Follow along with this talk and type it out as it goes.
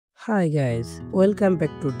Hi guys, welcome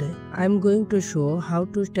back today. I'm going to show how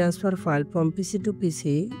to transfer file from PC to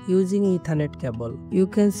PC using Ethernet cable. You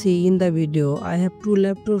can see in the video I have two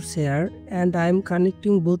laptops here and I'm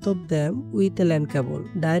connecting both of them with a LAN cable.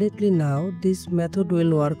 Directly now this method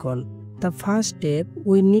will work on. The first step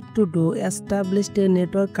we need to do is establish a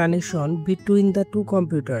network connection between the two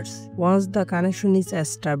computers. Once the connection is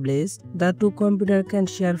established, the two computers can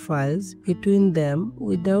share files between them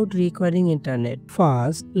without requiring internet.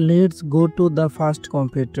 First, let's go to the first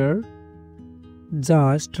computer.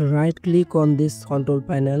 Just right click on this control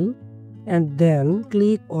panel and then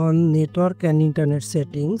click on Network and Internet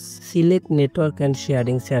Settings. Select Network and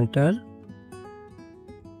Sharing Center.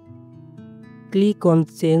 Click on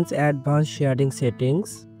Change Advanced Sharing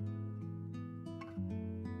Settings.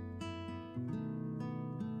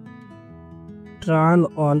 Turn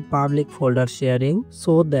on Public Folder Sharing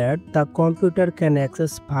so that the computer can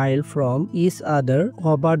access files from each other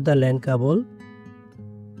over the LAN cable.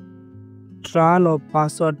 Turn on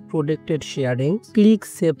Password Protected Sharing. Click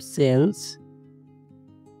Save Change.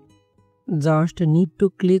 Just need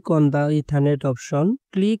to click on the Ethernet option.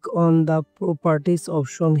 Click on the Properties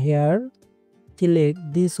option here. Select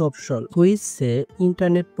this option which say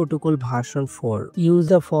Internet Protocol version 4. Use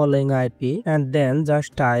the following IP and then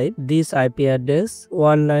just type this IP address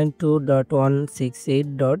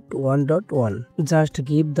 192.168.1.1. Just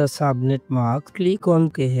give the subnet mark. Click on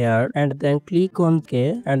OK here and then click on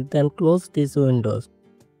OK and then close this window.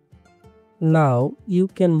 Now you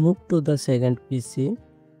can move to the second PC.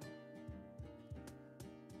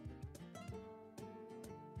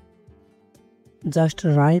 Just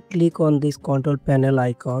right click on this control panel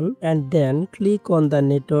icon and then click on the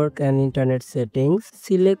Network and Internet Settings.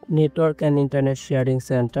 Select Network and Internet Sharing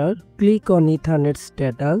Center. Click on Ethernet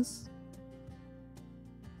Status.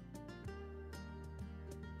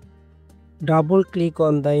 Double click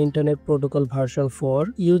on the Internet Protocol version 4.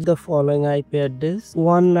 Use the following IP address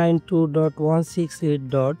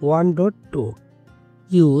 192.168.1.2.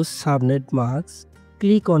 Use subnet marks.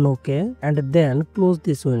 Click on OK and then close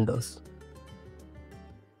this windows.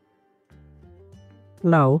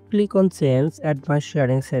 Now click on Change Advanced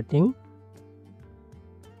Sharing Setting.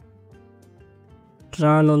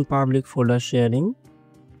 Turn on Public Folder Sharing.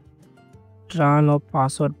 Turn on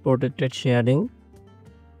Password Protected Sharing.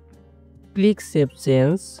 Click Save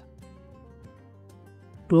Change.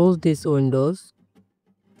 Close this windows.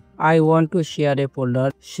 I want to share a folder.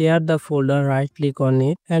 Share the folder, right click on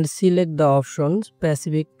it and select the option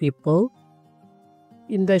Specific People.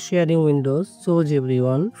 In the sharing windows, choose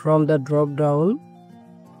everyone from the drop down.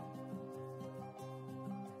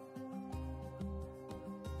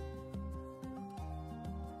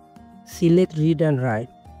 Select Read and Write.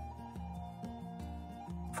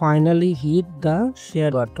 Finally hit the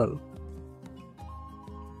Share button.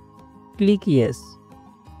 Click Yes.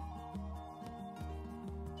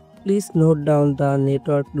 Please note down the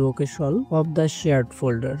network location of the shared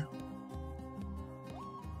folder.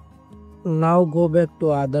 Now go back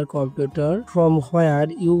to other computer from where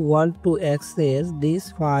you want to access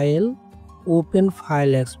this file. Open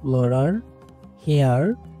File Explorer.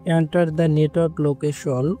 Here enter the network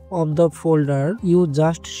location of the folder you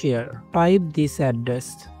just shared. Type this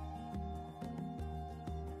address.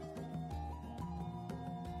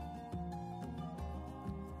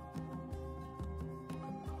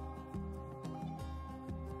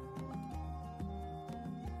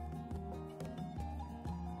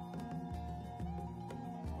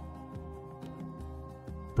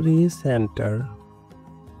 Press enter.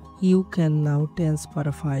 You can now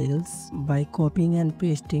transfer files by copying and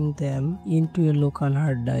pasting them into a local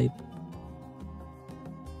hard drive.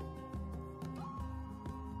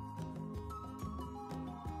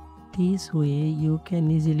 This way you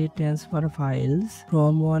can easily transfer files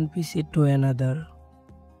from one PC to another.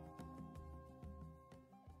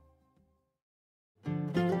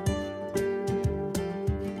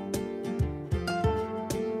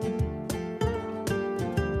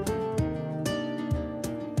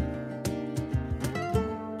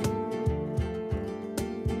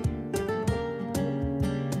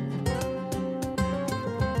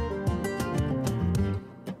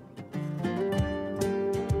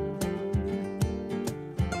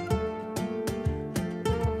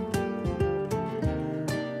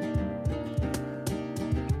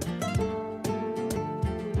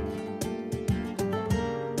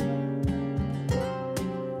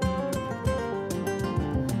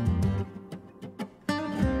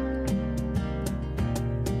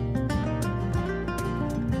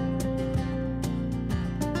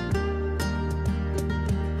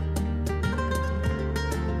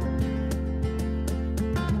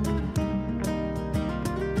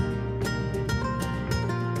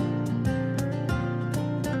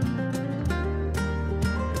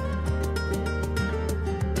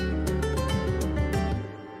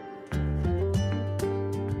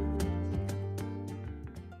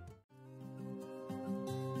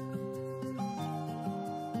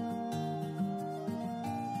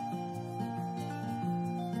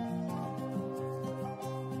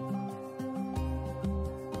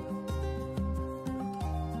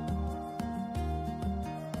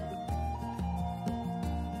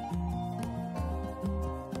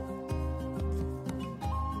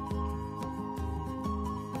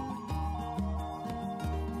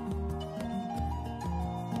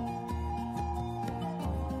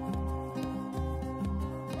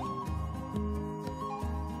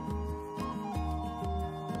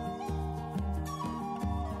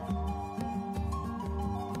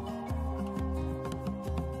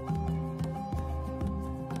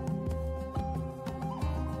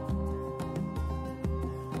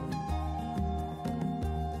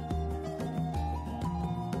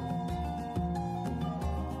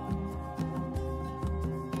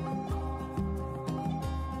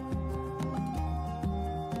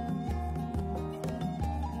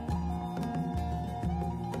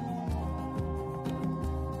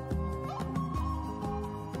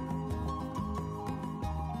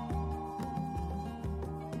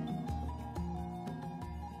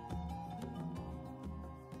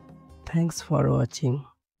 Thanks for watching.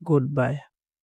 Goodbye.